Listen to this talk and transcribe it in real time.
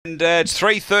And it's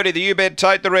 3:30. The U-Bet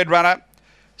Tote, the red runner.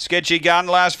 Sketchy Gun,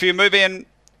 last few move in.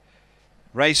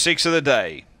 Race 6 of the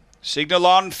day. Signal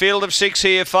on, field of 6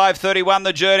 here, 5:31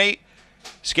 the journey.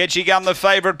 Sketchy Gun, the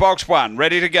favourite, box 1,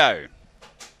 ready to go.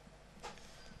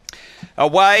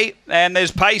 Away, and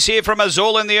there's pace here from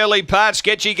Azul in the early part.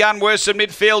 Sketchy Gun worse than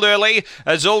midfield early.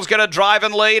 Azul's going to drive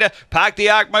and lead. Park the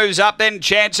Arc moves up, then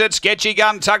Chance It. Sketchy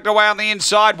Gun tucked away on the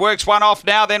inside. Works one off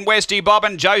now, then Westy Bob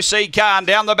and Josie Khan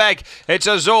down the back. It's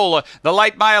Azul. The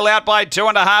late mail out by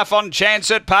 2.5 on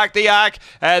Chance It. Park the Arc.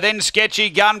 Then Sketchy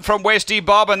Gun from Westy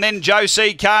Bob and then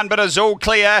Josie Khan, but Azul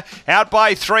clear. Out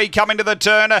by 3 coming to the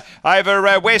turn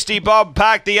over Westy Bob.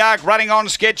 Park the Arc running on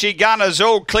Sketchy Gun.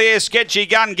 Azul clear. Sketchy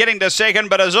Gun getting to second,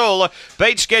 but Azul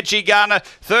beats Sketchy Gun.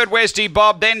 Third Westy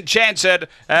Bob, then Chance It.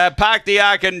 Park the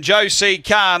Arc and Josie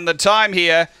Khan. The time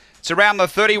here, it's around the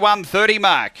 31:30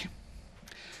 mark.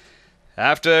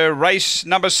 After race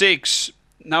number 6,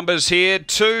 numbers here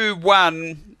 2,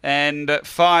 1 and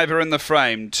 5 are in the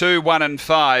frame. 2, 1 and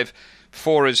 5.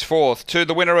 4 is fourth. To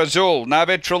the winner, Azul.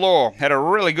 Navet Trelaw had a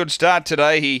really good start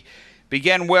today. He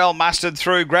began well, mustered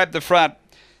through, grabbed the front,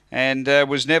 and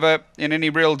was never in any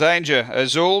real danger.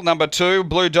 Azul, number 2,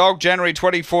 Blue Dog, January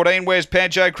 2014. Where's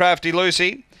Pancho, Crafty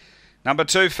Lucy? Number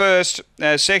 2 first.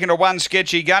 Second to 1,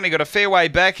 Sketchy Gun. He got a fair way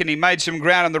back and he made some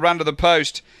ground in the run to the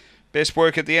post. Best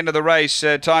work at the end of the race.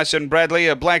 Tyson Bradley,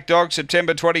 a Black Dog,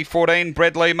 September 2014.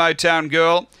 Bradley, Motown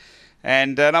Girl.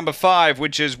 And number 5,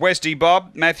 which is Westy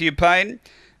Bob, Matthew Payne.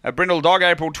 A Brindle Dog,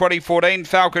 April 2014.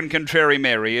 Falcon Contrary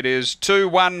Mary. It is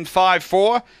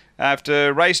 2-1-5-4.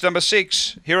 After race number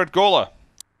 6 here at Gawler.